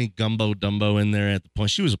they let any gumbo dumbo in there at the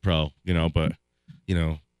point. She was a pro, but,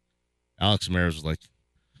 Alex Ramirez was like,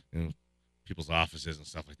 people's offices and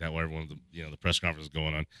stuff like that, where everyone, the press conference is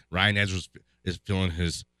going on. Ryan Edwards is filling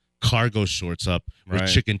his cargo shorts up with Right.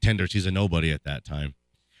 chicken tenders. He's a nobody at that time.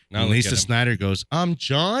 Now And look Lisa at him. Snyder goes,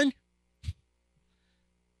 John?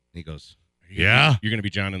 He goes, yeah. You're going to be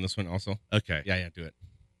John in this one also? Okay. Yeah, do it.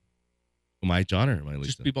 Am I John or am I Lisa?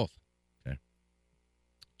 Just be both.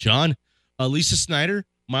 John, Lisa Snyder,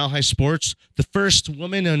 Mile High Sports, the first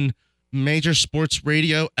woman on major sports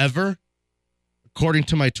radio ever, according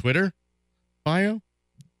to my Twitter bio.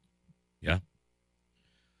 Yeah.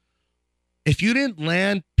 If you didn't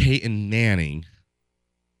land Peyton Manning,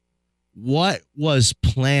 what was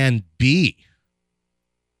plan B?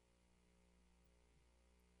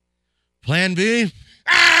 Plan B?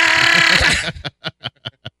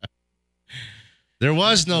 There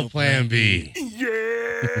was no plan B. Yeah!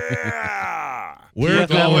 We're PFL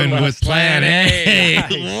going with with plan A.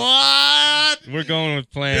 Nice. What? We're going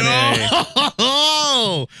with plan A.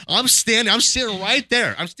 No! I'm sitting right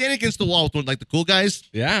there. I'm standing against the wall with like the cool guys,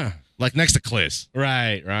 Yeah. like next to Kliss.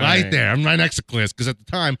 Right. Right there. I'm right next to Kliss because at the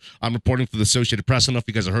time I'm reporting for the Associated Press. I don't know if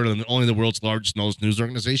you guys have heard of them, only the world's largest news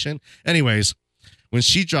organization. Anyways, when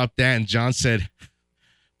she dropped that and John said,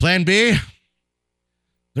 plan B?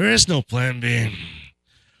 There is no plan B.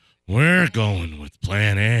 We're going with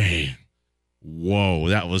plan A. Whoa,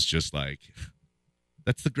 that was just like,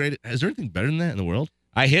 that's the greatest. Is there anything better than that in the world?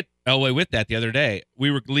 I hit Elway with that the other day.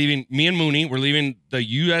 We were leaving, me and Mooney were leaving the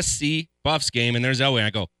USC Buffs game, and there's Elway.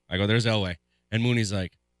 I go, there's Elway. And Mooney's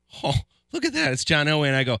like, oh, look at that. It's John Elway.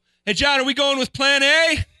 And I go, hey, John, are we going with plan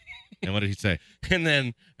A? And what did he say? And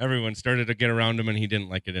then everyone started to get around him, and he didn't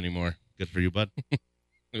like it anymore. Good for you, bud.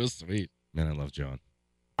 It was sweet. Man, I love John.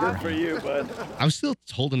 Good for you, bud. I'm still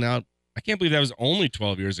holding out. I can't believe that was only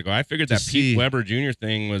 12 years ago. I figured To that see- Pete Weber Jr.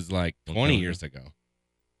 thing was like 20 years ago.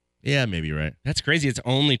 Yeah, maybe you're right. That's crazy. It's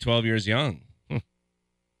only 12 years young.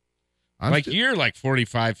 I'm like still- you're like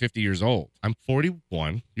 45, 50 years old. I'm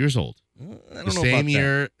 41 years old. I don't The know same about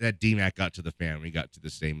year that D-Mac got to the fan, we got to the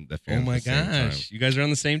fan. Oh my at the same time. gosh. You guys are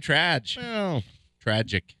on the same traj. Well,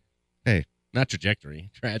 Tragic. Hey. Not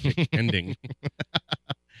trajectory. Tragic ending.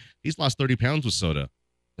 he's lost 30 pounds with soda.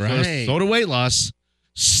 Right. Soda weight loss.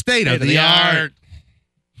 State of the art.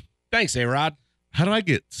 Thanks, A-Rod. How do I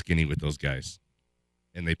get skinny with those guys?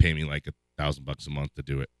 And they pay me like $1,000 a month to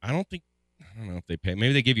do it. I don't know if they pay.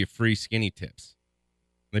 Maybe they give you free skinny tips.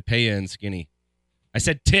 They pay you in skinny. I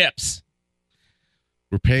said tips.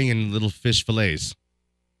 We're paying in little fish fillets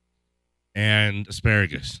and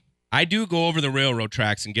asparagus. I do go over the railroad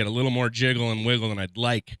tracks and get a little more jiggle and wiggle than I'd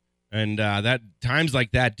like. And that times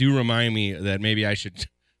like that do remind me that maybe I should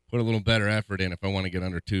put a little better effort in if I want to get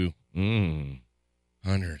under 200.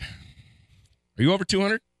 Are you over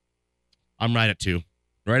 200? I'm right at 2.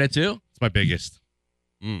 Right at 2? It's my biggest.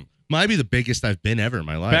 Might be the biggest I've been ever in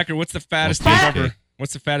my life. Becker, what's the fattest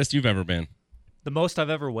you've ever been? The most I've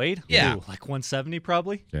ever weighed? Yeah. Ooh, like 170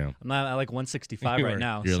 probably. Yeah. I'm not at like 165 right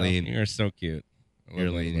now. You're so. lean. You're so cute. You're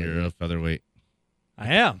lean. You're a featherweight.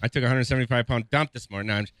 I am. I took a 175-pound dump this morning.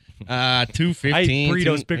 I'm 215. I eat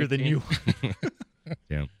burritos bigger than you.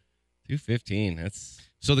 Yeah. 215. That's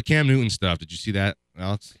So the Cam Newton stuff, did you see that,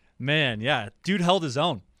 Alex? Man, yeah. Dude held his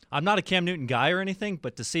own. I'm not a Cam Newton guy or anything,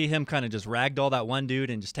 but to see him kind of just ragdoll that one dude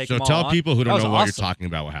and just take So him all tell on, people who that don't was know what awesome. you're talking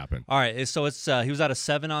about what happened. All right, so it's he was at a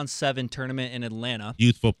 7-on-7 tournament in Atlanta.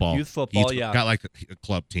 Youth football. Yeah. Got like a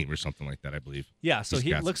club team or something like that, I believe. Yeah, so These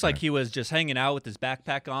he cats, looks like he was just hanging out with his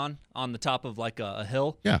backpack on the top of like a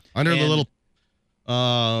hill. Yeah, under the And- little,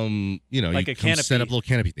 Like you a come set canopy. up a little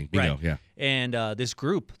canopy thing. Bingo, Right. yeah. And this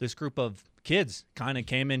group of kids kind of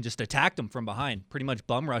came in, just attacked him from behind, pretty much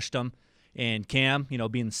bum rushed him. And Cam, being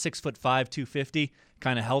 6'5", 250,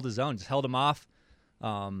 kind of held his own, just held him off.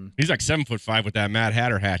 He's like 7'5" with that Mad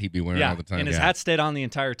Hatter hat he'd be wearing all the time. And his hat stayed on the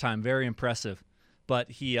entire time. Very impressive.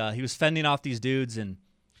 But he was fending off these dudes, and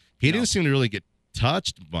He didn't seem to really get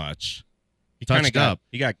touched much. He kind of Touched up.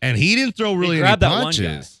 And he didn't throw really any grabbed that one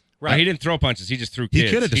punches. guy. Right. He didn't throw punches. He just threw He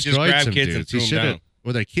kids. could have He just destroyed grabbed some kids dudes. and threw He them should have. down.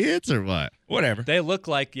 Were they kids or what? Whatever. They look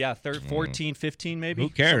like 14, 15 maybe. Who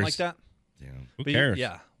cares? Something like that. Yeah. Who But cares?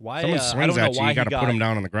 Yeah. Why? Someone I swings don't know at you, why you got to put him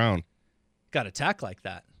down on the ground. got attacked like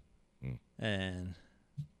that. And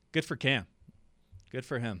good for Cam. Good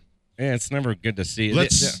for him. Yeah, it's never good to see.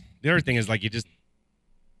 Let's- The other thing is like you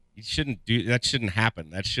shouldn't do that. Shouldn't happen.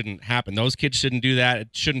 That shouldn't happen. Those kids shouldn't do that. It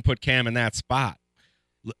shouldn't put Cam in that spot.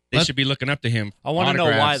 They should be looking up to him. I want to know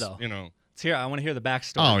why Autographs, though. I want to hear the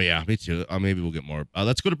backstory. Oh, yeah, me too. Maybe we'll get more.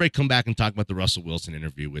 Let's go to break, come back, and talk about the Russell Wilson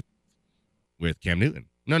interview with Cam Newton.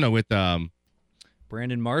 No, with Brandon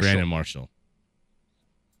Marshall. Brandon Marshall.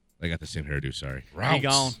 They got the same hairdo, sorry. He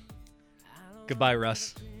gone. Goodbye,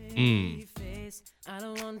 Russ.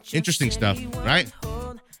 Interesting stuff, right?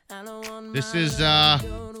 This is Is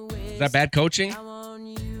that bad coaching?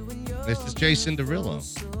 this is Jason Derulo.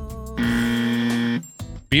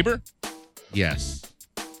 Bieber? Yes.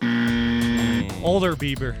 Older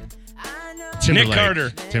Bieber. Timberlake. Nick Carter.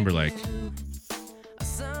 Timberlake.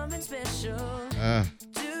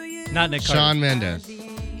 Not Nick Carter. Shawn Mendes.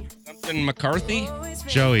 Something McCarthy?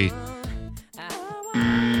 Joey.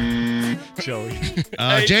 Joey.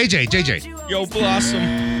 JJ. Yo,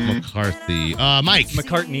 Blossom. McCarthy. Mike.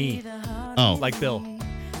 McCartney. Oh. Like Bill.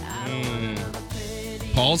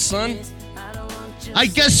 Paul's son? I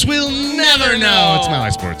guess we'll never know. It's My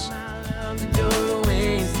Life Sports.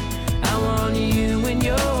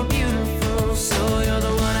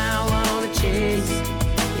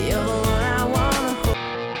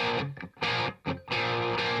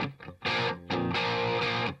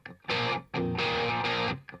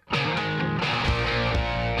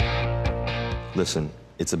 Listen,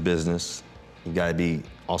 it's a business. You got to be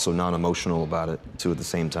also non-emotional about it, too, at the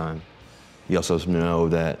same time. You also have to know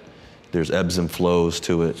that there's ebbs and flows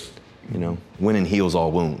to it. Winning heals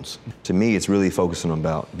all wounds. To me, it's really focusing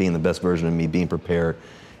about being the best version of me, being prepared,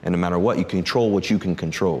 and no matter what, you control what you can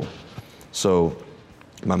control. So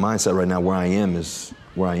my mindset right now where I am is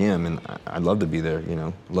where I am, and I'd love to be there,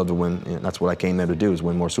 love to win. That's what I came there to do, is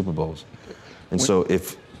win more Super Bowls. And so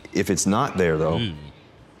if it's not there, though,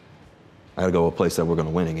 I gotta go to a place that we're gonna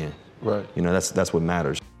win again. Right. That's what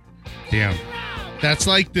matters. Damn. That's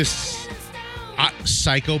like this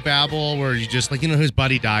psychobabble where you just his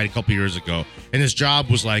buddy died a couple years ago and his job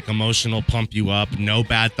was like emotional, pump you up, no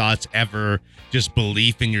bad thoughts ever, just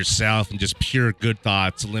belief in yourself and just pure good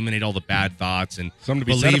thoughts, eliminate all the bad thoughts and Something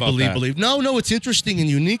to be said about that. believe. No, it's interesting and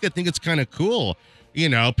unique. I think it's kind of cool.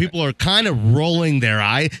 People are kind of rolling their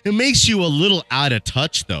eye. It makes you a little out of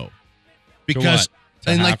touch though. Because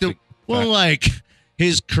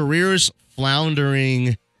his career's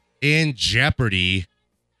floundering in jeopardy.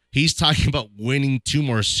 He's talking about winning 2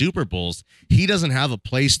 more Super Bowls. He doesn't have a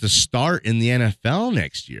place to start in the NFL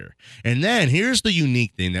next year. And then here's the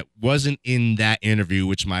unique thing that wasn't in that interview,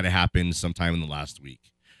 which might have happened sometime in the last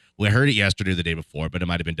week. We heard it yesterday or the day before, but it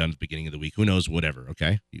might have been done at the beginning of the week. Who knows? Whatever.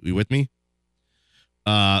 Okay. You with me?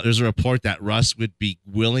 There's a report that Russ would be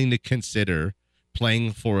willing to consider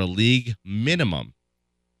playing for a league minimum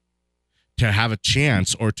to have a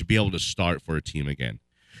chance or to be able to start for a team again.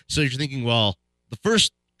 So you're thinking, well, the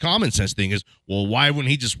first common sense thing is, well, why wouldn't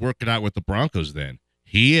he just work it out with the Broncos then?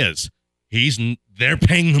 He is. They're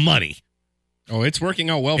paying the money. Oh, it's working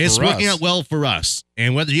out well for us. It's working out well for us.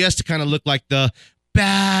 And whether he has to kind of look like the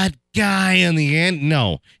bad guy in the end,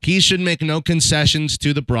 no. He should make no concessions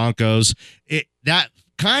to the Broncos. That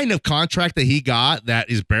kind of contract that he got that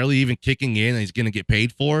is barely even kicking in and he's going to get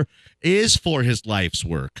paid for is for his life's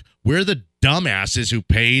work. We're the dumbasses who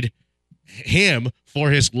paid him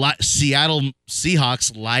for his Seattle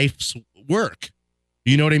Seahawks life's work.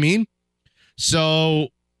 You know what I mean? So,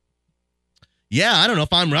 yeah, I don't know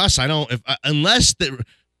if I'm Russ. Unless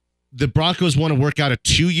the Broncos want to work out a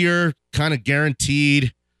 2-year kind of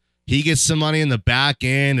guaranteed. He gets some money in the back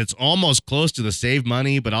end. It's almost close to the saved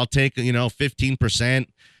money, but I'll take 15%,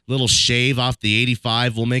 little shave off the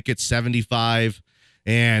 85. We'll make it 75.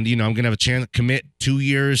 And, I'm going to have a chance to commit 2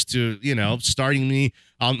 years to, starting me.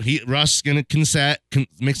 Russ is going to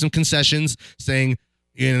make some concessions saying,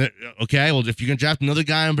 okay, well, if you're going to draft another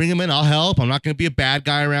guy and bring him in, I'll help. I'm not going to be a bad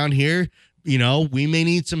guy around here. We may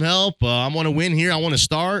need some help. I want to win here. I want to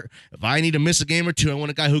start. If I need to miss a game or two, I want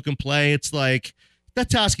a guy who can play. It's like,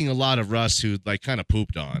 that's asking a lot of Russ, who kind of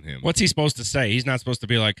pooped on him. What's he supposed to say? He's not supposed to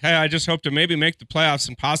be like, hey, I just hope to maybe make the playoffs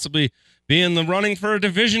and possibly be in the running for a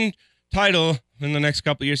division title in the next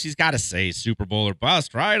couple of years. He's got to say Super Bowl or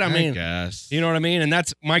bust, right? I mean, guess. You know what I mean? And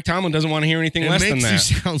that's Mike Tomlin doesn't want to hear anything less than that. It makes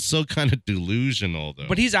you sound so kind of delusional, though.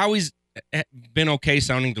 But he's always been okay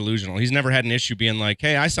sounding delusional. He's never had an issue being like,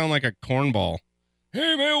 hey, I sound like a cornball.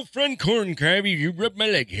 Hey, my old friend Corn Crabby, you rubbed my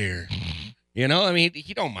leg here. He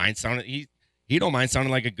don't mind sounding. He don't mind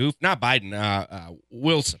sounding like a goof. Not Biden.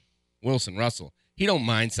 Wilson Russell. He don't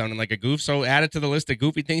mind sounding like a goof. So add it to the list of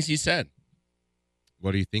goofy things he said.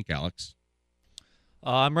 What do you think, Alex?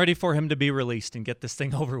 I'm ready for him to be released and get this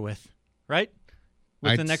thing over with. Right?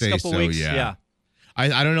 With the next couple weeks. Yeah.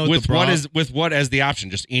 I don't know with what as the option.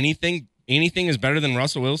 Just anything. Anything is better than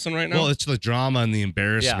Russell Wilson right now. Well, it's the drama and the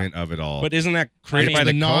embarrassment of it all. But isn't that created by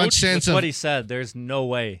the nonsense of what he said? There's no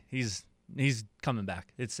way he's coming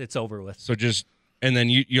back. It's over with. So and then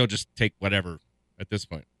you'll just take whatever at this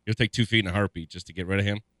point. You'll take 2 feet in a heartbeat just to get rid of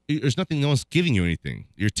him. There's nothing. No one's giving you anything.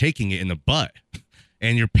 You're taking it in the butt,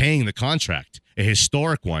 and you're paying the contract, a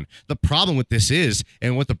historic one. The problem with this is,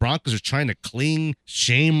 and what the Broncos are trying to cling,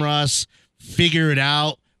 shame Russ, figure it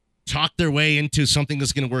out, talk their way into something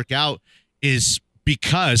that's going to work out, is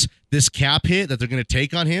because this cap hit that they're going to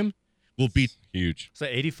take on him will be huge. So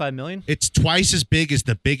 $85 million? It's twice as big as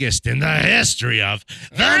the biggest in the history of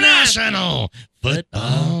the National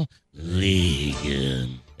Football League.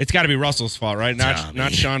 It's got to be Russell's fault, right?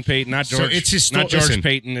 Not Sean Payton, not George, not George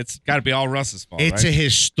Payton. It's got to be all Russ's fault. It's a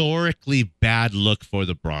historically bad look for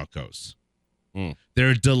the Broncos.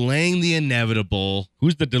 They're delaying the inevitable.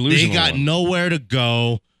 Who's the delusional? They got nowhere to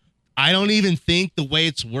go. I don't even think the way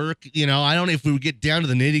it's worked, I don't know if we would get down to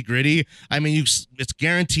the nitty gritty. I mean, it's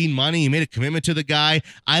guaranteed money. You made a commitment to the guy.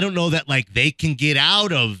 I don't know that they can get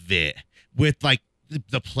out of it with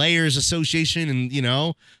the Players Association and,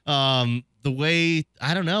 the way,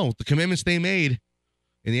 I don't know, the commitments they made.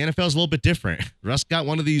 And the NFL is a little bit different. Russ got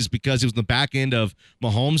one of these because he was in the back end of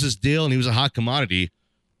Mahomes' deal and he was a hot commodity.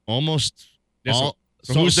 Almost all.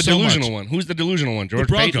 So who's the delusional one? Who's the delusional one? George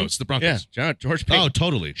Payton? The Broncos. Yeah, George Payton. Oh,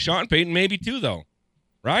 totally. Sean Payton maybe too, though.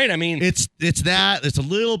 Right? I mean, it's that. It's a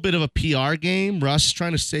little bit of a PR game. Russ is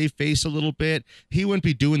trying to save face a little bit. He wouldn't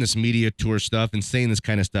be doing this media tour stuff and saying this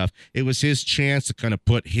kind of stuff. It was his chance to kind of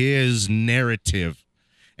put his narrative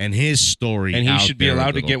and his story and he out should be there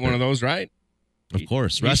allowed to get one of those, right? Of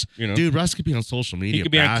course, Russ. Dude, Russ could be on social media. He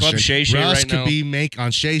could be on Club Shay Shay Russ right now. could be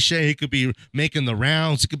on Shay Shay. He could be making the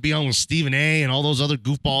rounds. He could be on with Stephen A. and all those other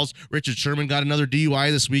goofballs. Richard Sherman got another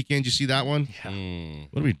DUI this weekend. You see that one? Yeah.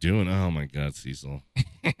 What are we doing? Oh my God, Cecil.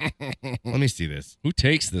 Let me see this. Who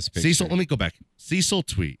takes this picture? Cecil, let me go back. Cecil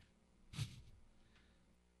tweet.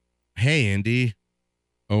 Hey, Indy.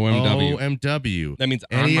 OMW. That means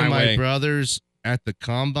any on of my my way. brothers at the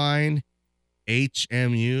combine,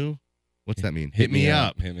 HMU. What's that mean? Hit me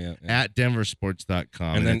up. Hit me up. Yeah. At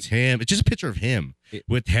denversports.com. And then it's him. It's just a picture of him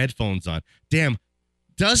with headphones on. Damn.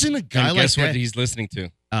 Doesn't a guy and like guess what that? he's listening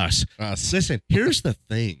to? Us. Listen, here's the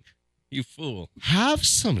thing. You fool. Have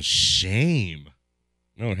some shame.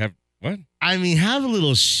 No, have what? I mean, have a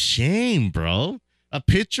little shame, bro. A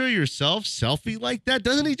picture of yourself, selfie like that?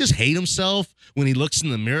 Doesn't he just hate himself when he looks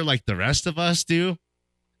in the mirror like the rest of us do?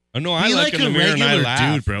 Oh, no, I He look like in the a mirror and I regular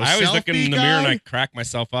laugh. dude, bro. I always look in Selfie the mirror and guy? I crack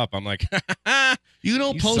myself up. I'm like, You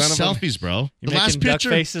don't You post son of a- selfies, bro. You're The last making duck picture.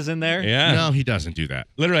 faces in there? yeah. No, he doesn't do that.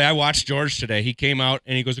 Literally, I watched George today. He came out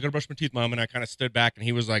and he goes, I got to brush my teeth, Mom. And I kind of stood back and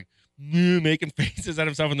he was like, making faces at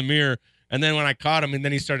himself in the mirror. And then when I caught him, and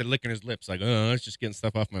then he started licking his lips, like, oh, I was just getting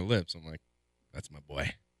stuff off my lips. I'm like, that's my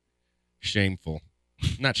boy. Shameful.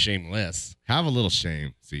 Not shameless. Have a little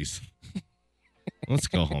shame, Cease. Let's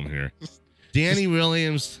go home here. Danny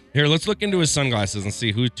Williams. Here, let's look into his sunglasses and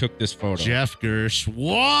see who took this photo. Jeff Gersh.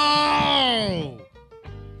 Whoa!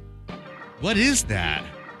 What is that?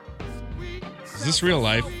 Is this real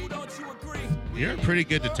life? You're a pretty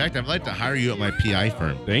good detective. I'd like to hire you at my PI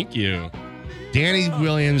firm. Thank you. Danny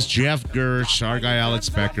Williams, Jeff Gersh, our guy Alex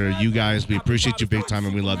Becker. You guys, we appreciate you big time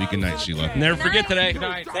and we love you. Good night, Sheila. Never forget today. Good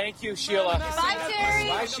night. Thank you, Sheila. Bye, Terry.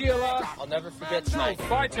 Bye, Sheila. I'll never forget tonight.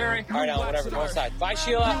 Bye, Terry. All right, now, whatever. Go inside. Bye,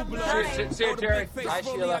 Sheila. See you, Terry. Bye,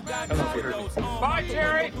 Sheila. Bye,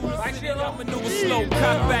 Terry. Bye, Sheila. Slow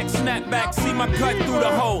cut back, snap back, see my cut through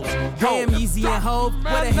the holes. Damn, Easy and Hove,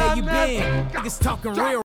 where the hell you been? Niggas talking real.